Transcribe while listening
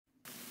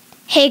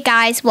Hey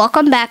guys,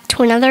 welcome back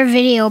to another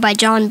video by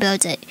John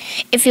Builds It.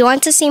 If you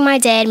want to see my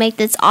dad make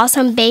this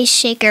awesome bass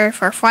shaker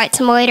for Flight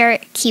Simulator,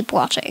 keep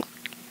watching.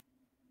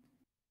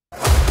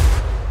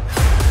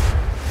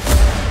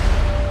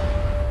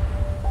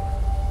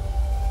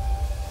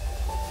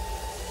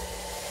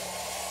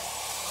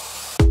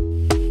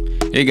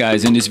 Hey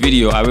guys, in this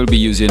video I will be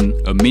using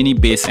a mini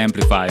bass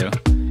amplifier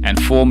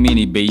and 4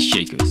 mini bass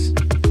shakers.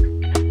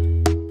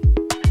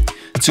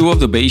 2 of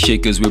the bass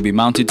shakers will be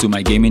mounted to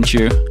my gaming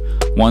chair,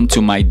 one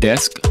to my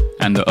desk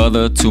and the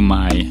other to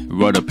my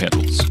rudder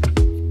pedals.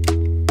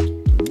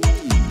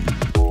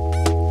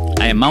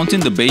 I am mounting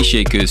the bass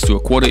shakers to a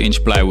 1/4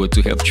 inch plywood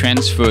to help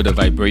transfer the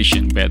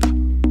vibration better.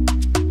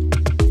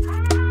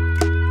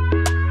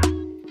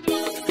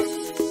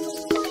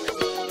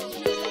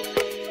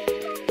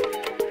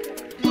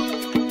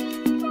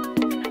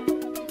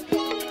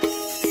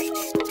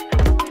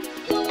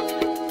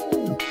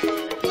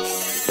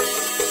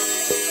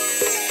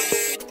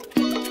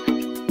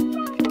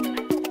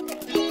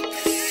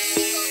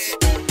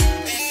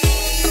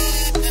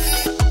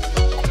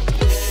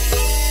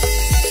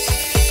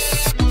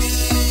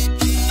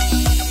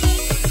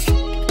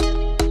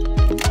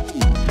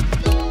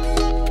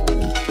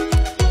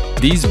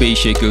 These bass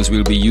shakers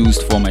will be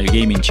used for my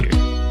gaming chair.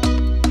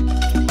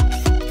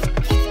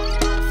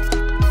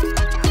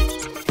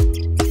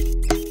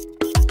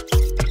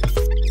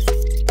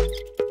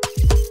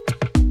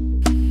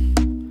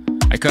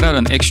 I cut out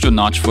an extra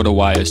notch for the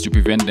wires to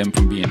prevent them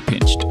from being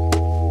pinched.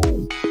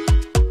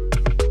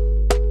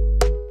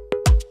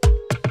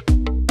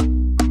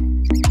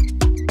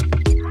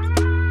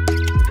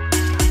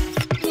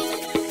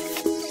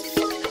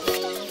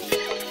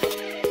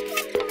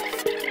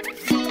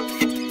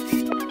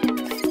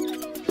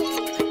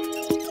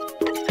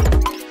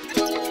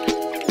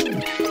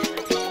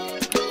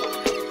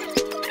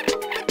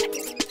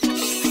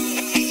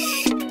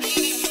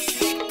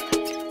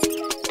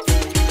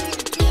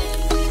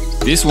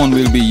 This one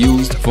will be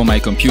used for my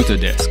computer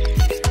desk.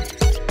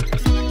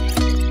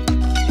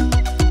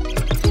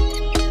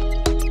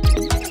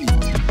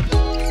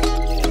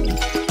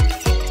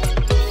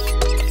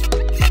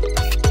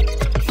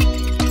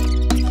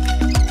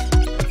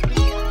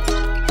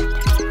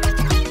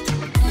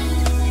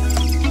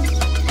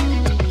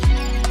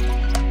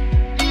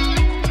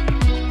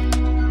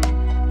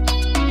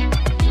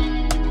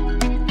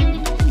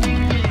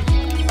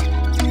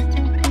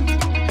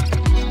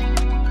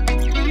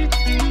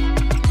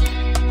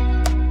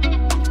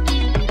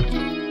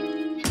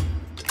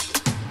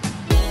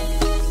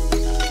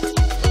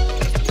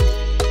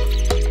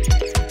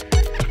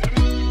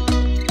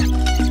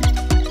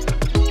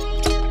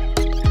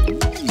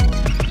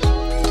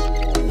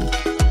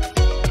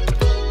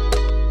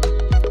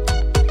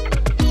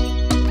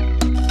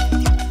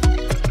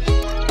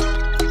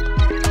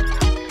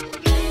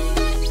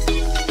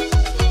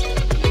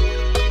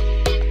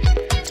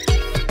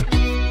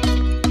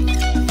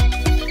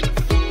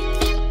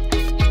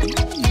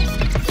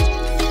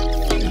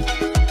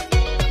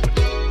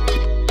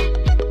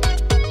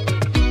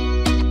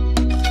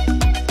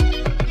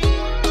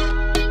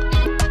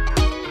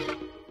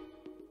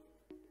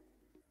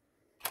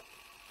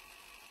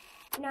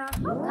 Now,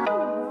 how come I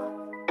don't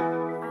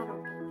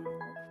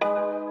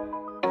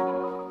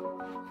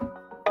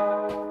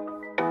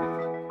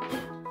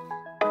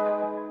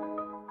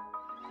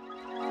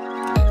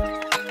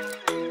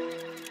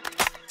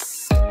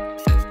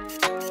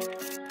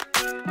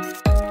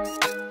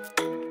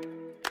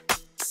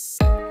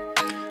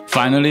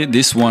Finally,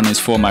 this one is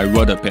for my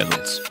rudder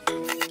pedals.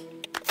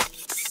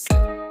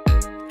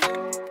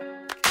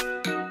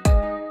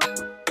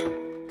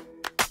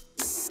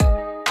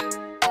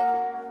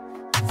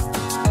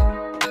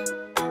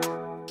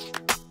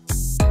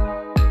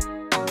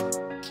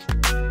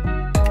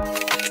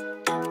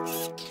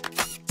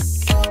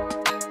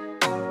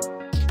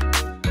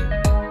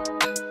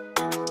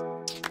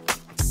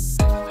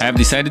 I have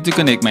decided to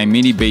connect my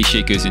mini bass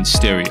shakers in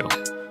stereo.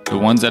 The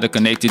ones that are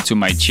connected to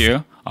my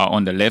chair are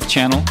on the left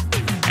channel,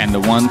 and the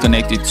one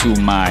connected to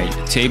my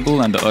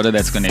table and the other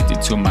that's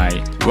connected to my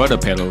rudder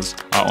pedals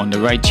are on the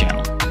right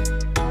channel.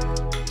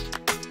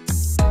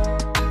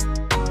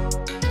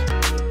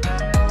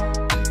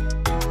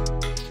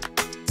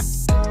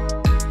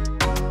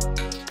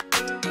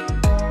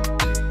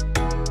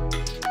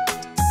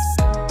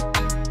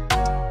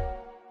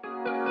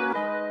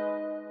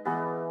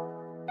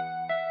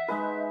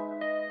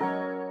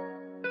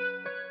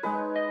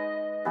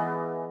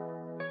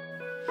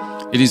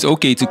 It is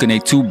okay to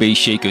connect 2 bass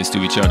shakers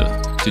to each other.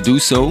 To do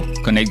so,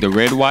 connect the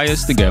red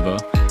wires together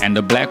and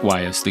the black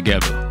wires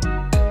together.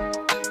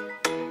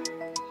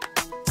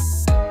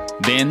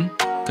 Then,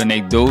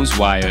 connect those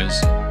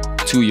wires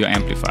to your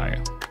amplifier.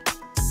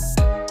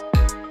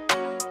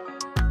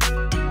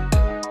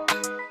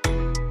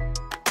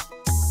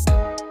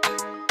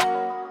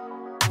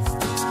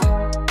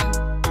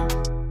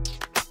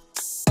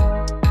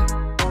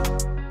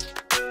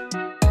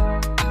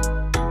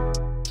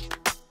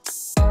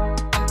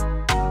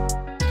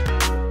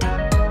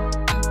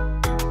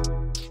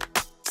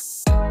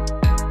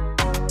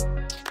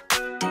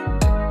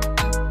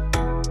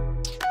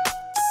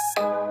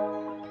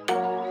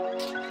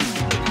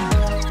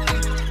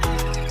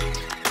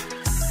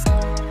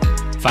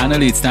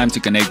 Finally, it's time to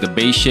connect the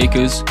bass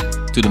shakers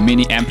to the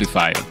Mini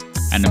Amplifier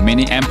and the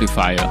Mini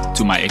Amplifier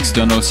to my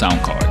external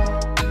sound card.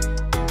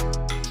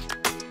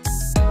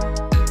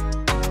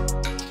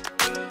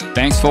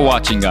 Thanks for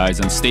watching,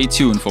 guys, and stay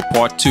tuned for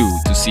part 2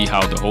 to see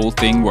how the whole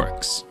thing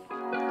works.